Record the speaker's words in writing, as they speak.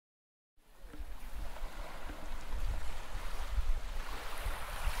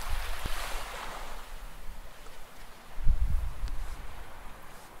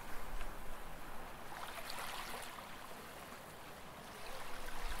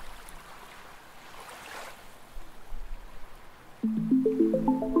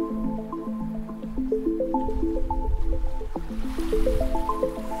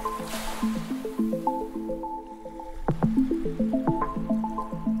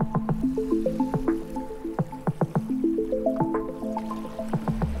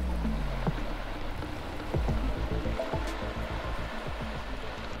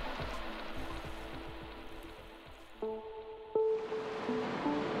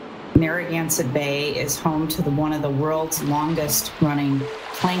Narragansett Bay is home to one of the world's longest running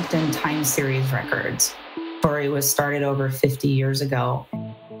plankton time series records. The story was started over 50 years ago.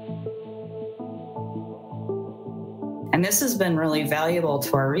 And this has been really valuable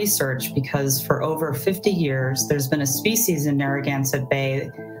to our research because for over 50 years, there's been a species in Narragansett Bay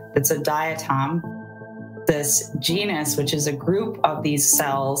that's a diatom. This genus, which is a group of these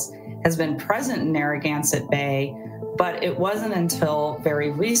cells, has been present in Narragansett Bay, but it wasn't until very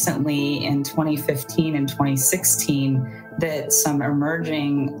recently in 2015 and 2016 that some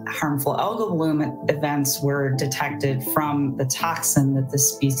emerging harmful algal bloom events were detected from the toxin that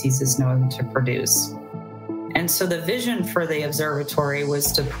this species is known to produce. And so the vision for the observatory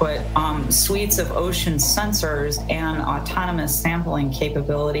was to put suites of ocean sensors and autonomous sampling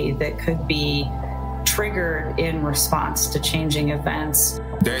capability that could be triggered in response to changing events.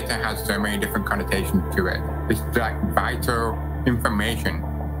 Data has so many different connotations to it. It's like vital information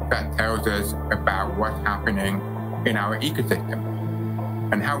that tells us about what's happening in our ecosystem.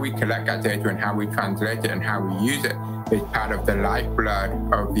 And how we collect that data and how we translate it and how we use it is part of the lifeblood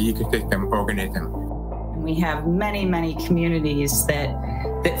of the ecosystem organism. We have many, many communities that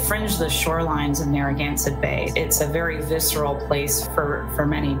fringe the shorelines of Narragansett Bay. It's a very visceral place for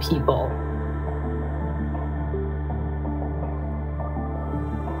many people.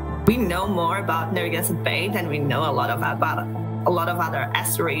 We know more about Narragansett Bay than we know about a lot of other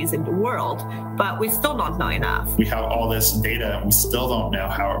estuaries in the world, but we still don't know enough. We have all this data and we still don't know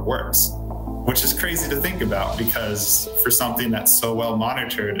how it works, which is crazy to think about because for something that's so well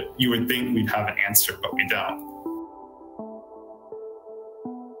monitored, you would think we'd have an answer, but we don't.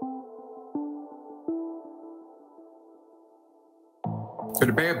 So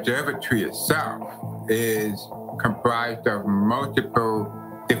the Bay Observatory itself is comprised of multiple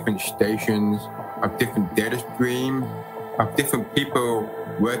different stations, of different data streams, of different people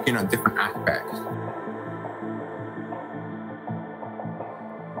working on different aspects.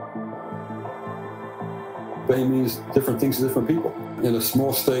 Bay means different things to different people. In a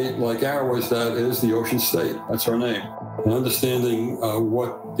small state like ours, that is the ocean state. That's our name. And understanding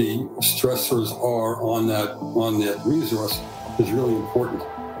what the stressors are on that resource is really important.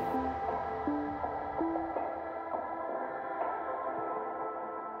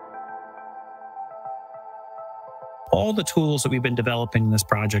 All the tools that we've been developing in this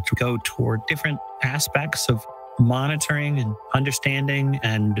project go toward different aspects of monitoring and understanding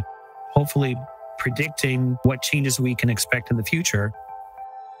and hopefully predicting what changes we can expect in the future.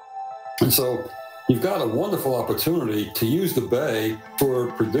 And so you've got a wonderful opportunity to use the bay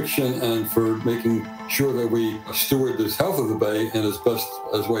for prediction and for making sure that we steward the health of the bay in as best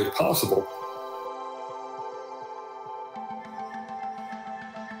as way possible.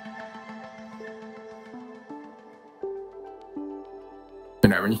 You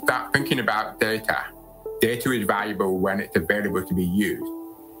know, when you start thinking about data is valuable when it's available to be used.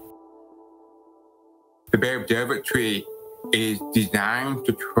 The Bay Observatory is designed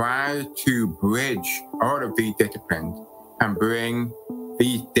to try to bridge all of these disciplines and bring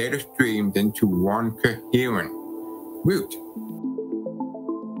these data streams into one coherent route.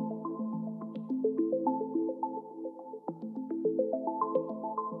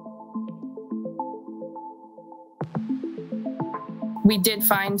 We did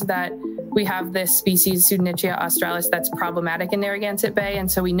find that we have this species, Pseudonychia australis, that's problematic in Narragansett Bay, and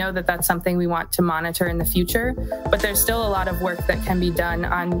so we know that that's something we want to monitor in the future. But there's still a lot of work that can be done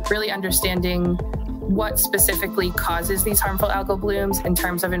on really understanding what specifically causes these harmful algal blooms in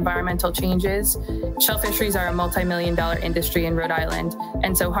terms of environmental changes. Shell fisheries are a multi-million-dollar industry in Rhode Island,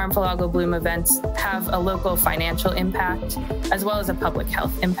 and so harmful algal bloom events have a local financial impact as well as a public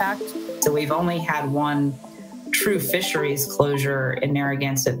health impact. So we've only had one true fisheries closure in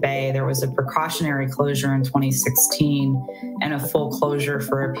Narragansett Bay. There was a precautionary closure in 2016 and a full closure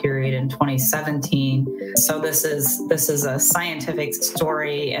for a period in 2017. So this is a scientific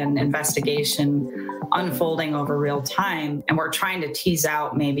story and investigation unfolding over real time, and we're trying to tease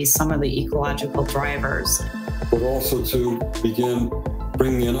out maybe some of the ecological drivers. But also to begin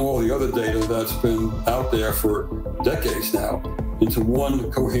bringing in all the other data that's been out there for decades now into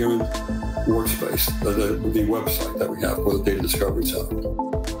one coherent workspace, the website that we have, or the Data Discovery Center.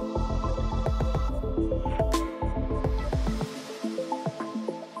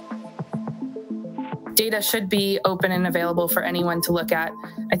 Data should be open and available for anyone to look at.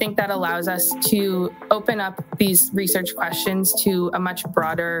 I think that allows us to open up these research questions to a much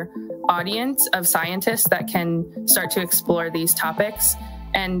broader audience of scientists that can start to explore these topics.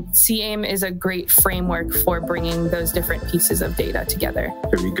 And CAIM is a great framework for bringing those different pieces of data together.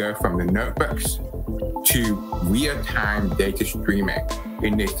 So we go from the notebooks to real-time data streaming.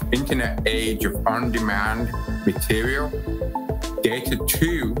 In this internet age of on-demand material, data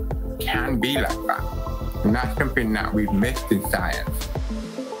too can be like that. And that's something that we've missed in science.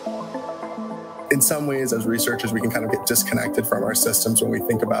 In some ways, as researchers, we can kind of get disconnected from our systems when we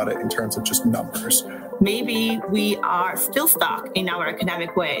think about it in terms of just numbers. Maybe we are still stuck in our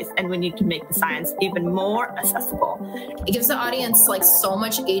academic ways, and we need to make the science even more accessible. It gives the audience like so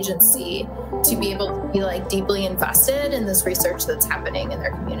much agency to be able to be like deeply invested in this research that's happening in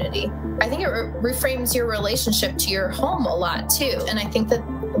their community. I think it reframes your relationship to your home a lot too. And I think that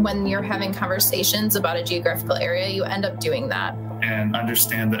when you're having conversations about a geographical area, you end up doing that. And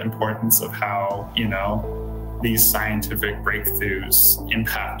understand the importance of how, these scientific breakthroughs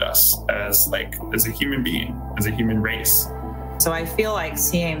impact us as a human being, as a human race. So I feel like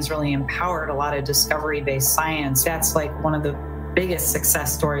CAIM's really empowered a lot of discovery-based science. That's like one of the biggest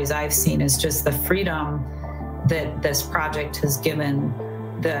success stories I've seen, is just the freedom that this project has given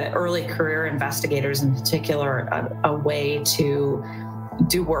the early career investigators in particular a way to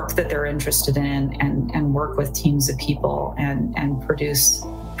do work that they're interested in and work with teams of people and produce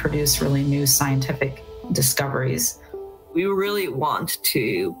really new scientific discoveries. We really want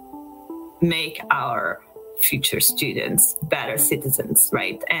to make our future students better citizens,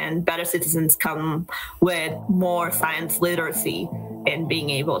 right? And better citizens come with more science literacy and being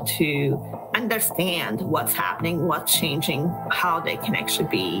able to understand what's happening, what's changing, how they can actually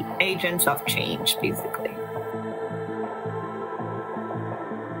be agents of change, basically.